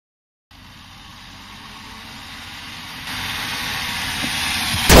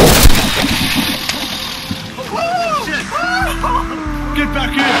Get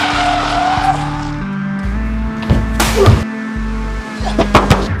back here!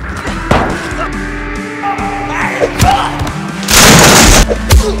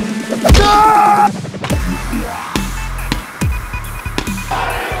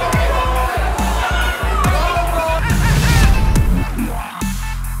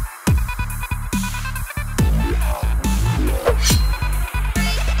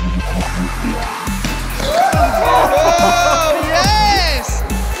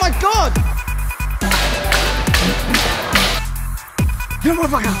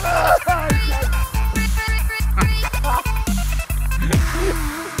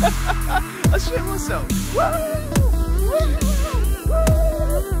 I shit myself.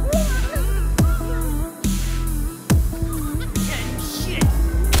 Shit.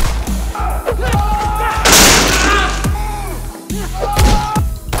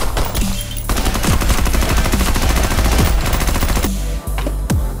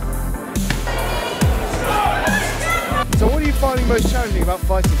 So what are you finding most challenging about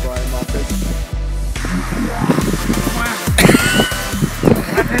fighting Brian, Marcus?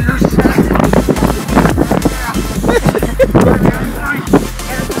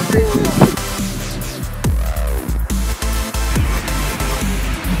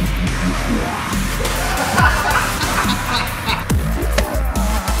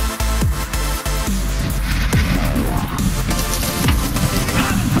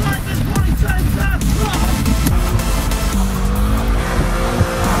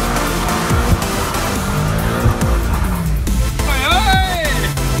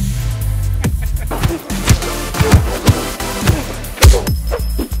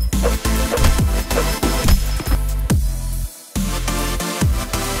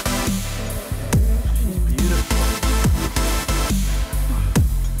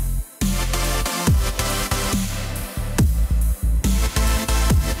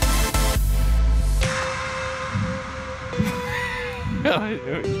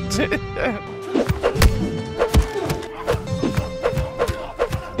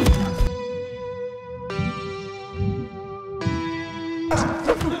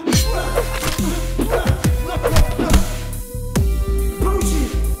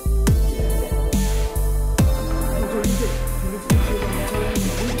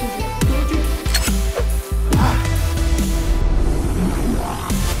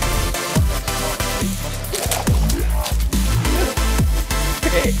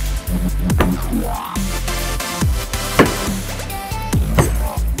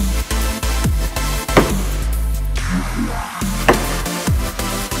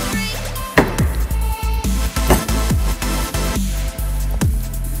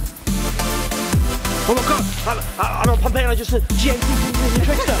 Oh my god, I'm on pumping, I just GMT the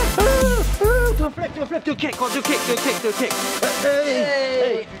Trickster. Do a flip, do a kick, do a kick.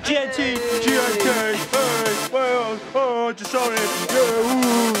 Hey, GNT, hey, well, oh, just on it.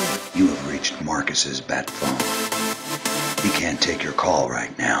 You have reached Marcus's bat phone. He can't take your call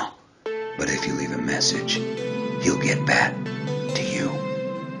right now, but if you leave a message, he'll get back to you.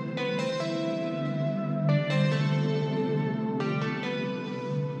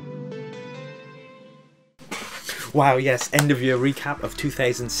 Wow, yes, end of year recap of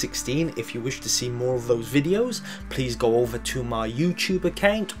 2016. If you wish to see more of those videos, please go over to my YouTube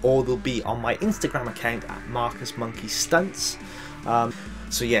account, or they'll be on my Instagram account at Marcus Monkey Stunts.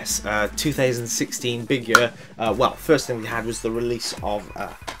 So yes, 2016, big year. Well, first thing we had was the release of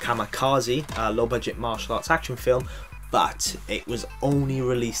Kamikaze, a low-budget martial arts action film, but it was only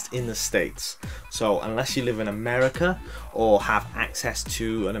released in the States. So unless you live in America or have access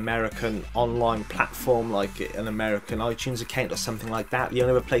to an American online platform like an American iTunes account or something like that, the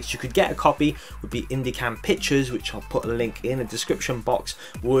only other place you could get a copy would be Indicam Pictures, which I'll put a link in the description box,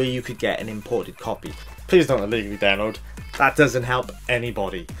 where you could get an imported copy. Please don't illegally download, that doesn't help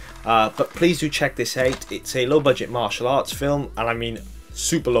anybody. But please do check this out. It's a low budget martial arts film, and I mean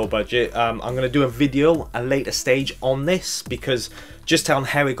super low budget. I'm going to do a video at a later stage on this, because just on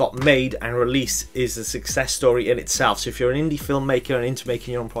how it got made and released is a success story in itself. So if you're an indie filmmaker and into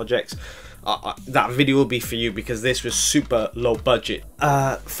making your own projects, that video will be for you, because this was super low budget.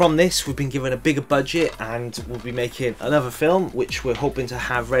 From this, we've been given a bigger budget and we'll be making another film, which we're hoping to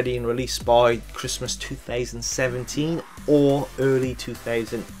have ready and released by Christmas 2017 or early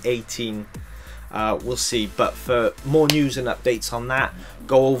 2018. We'll see. But for more news and updates on that,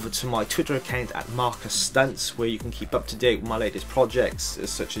 go over to my Twitter account at Marcus Stunts, where you can keep up to date with my latest projects,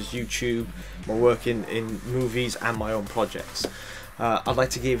 such as YouTube, my work in movies, and my own projects. I'd like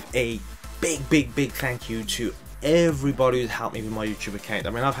to give a big thank you to everybody who's helped me with my YouTube account. I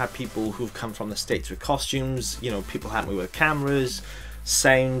mean, I've had people who've come from the States with costumes, you know, people help me with cameras,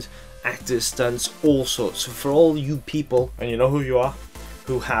 sound, actors, stunts, all sorts. So for all you people, and you know who you are,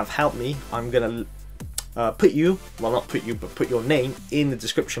 who have helped me, I'm gonna put you, well, not put you, but put your name in the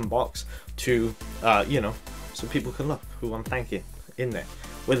description box to, you know, so people can look who I'm thanking in there,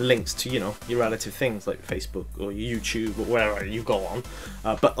 with links to, you know, your relative things like Facebook or YouTube or wherever you go on,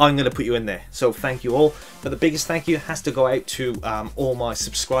 but I'm going to put you in there. So thank you all, but the biggest thank you has to go out to all my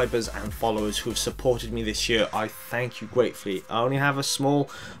subscribers and followers who have supported me this year. I thank you gratefully. I only have a small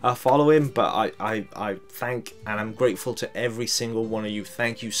following, but I thank and I'm grateful to every single one of you.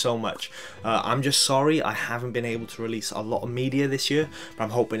 Thank you so much. I'm just sorry I haven't been able to release a lot of media this year, but I'm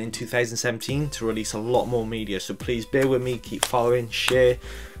hoping in 2017 to release a lot more media. So please bear with me, keep following, share,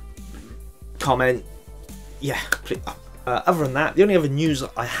 comment, yeah, please. Other than that, the only other news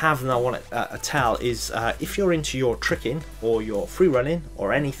I have and I want to tell is if you're into your tricking or your free running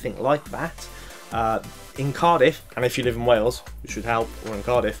or anything like that, in Cardiff, and if you live in Wales, which should help, or in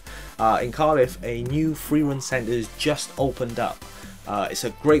Cardiff, a new free run centre has just opened up. It's a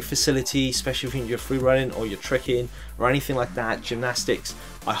great facility, especially if you're into your free running or your tricking or anything like that, gymnastics.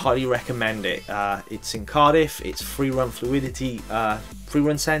 I highly recommend it. It's in Cardiff. It's Free Run Fluidity Free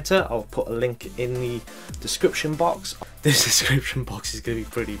Run Centre. I'll put a link in the description box. This description box is going to be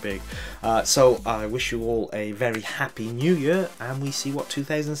pretty big. So I wish you all a very happy new year, and we see what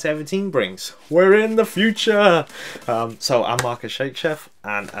 2017 brings. We're in the future. So I'm Marcus Shakesheff,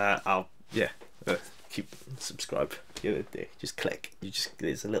 and I'll keep subscribe. Just click.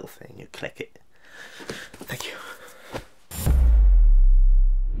 There's a little thing. You click it. Thank you.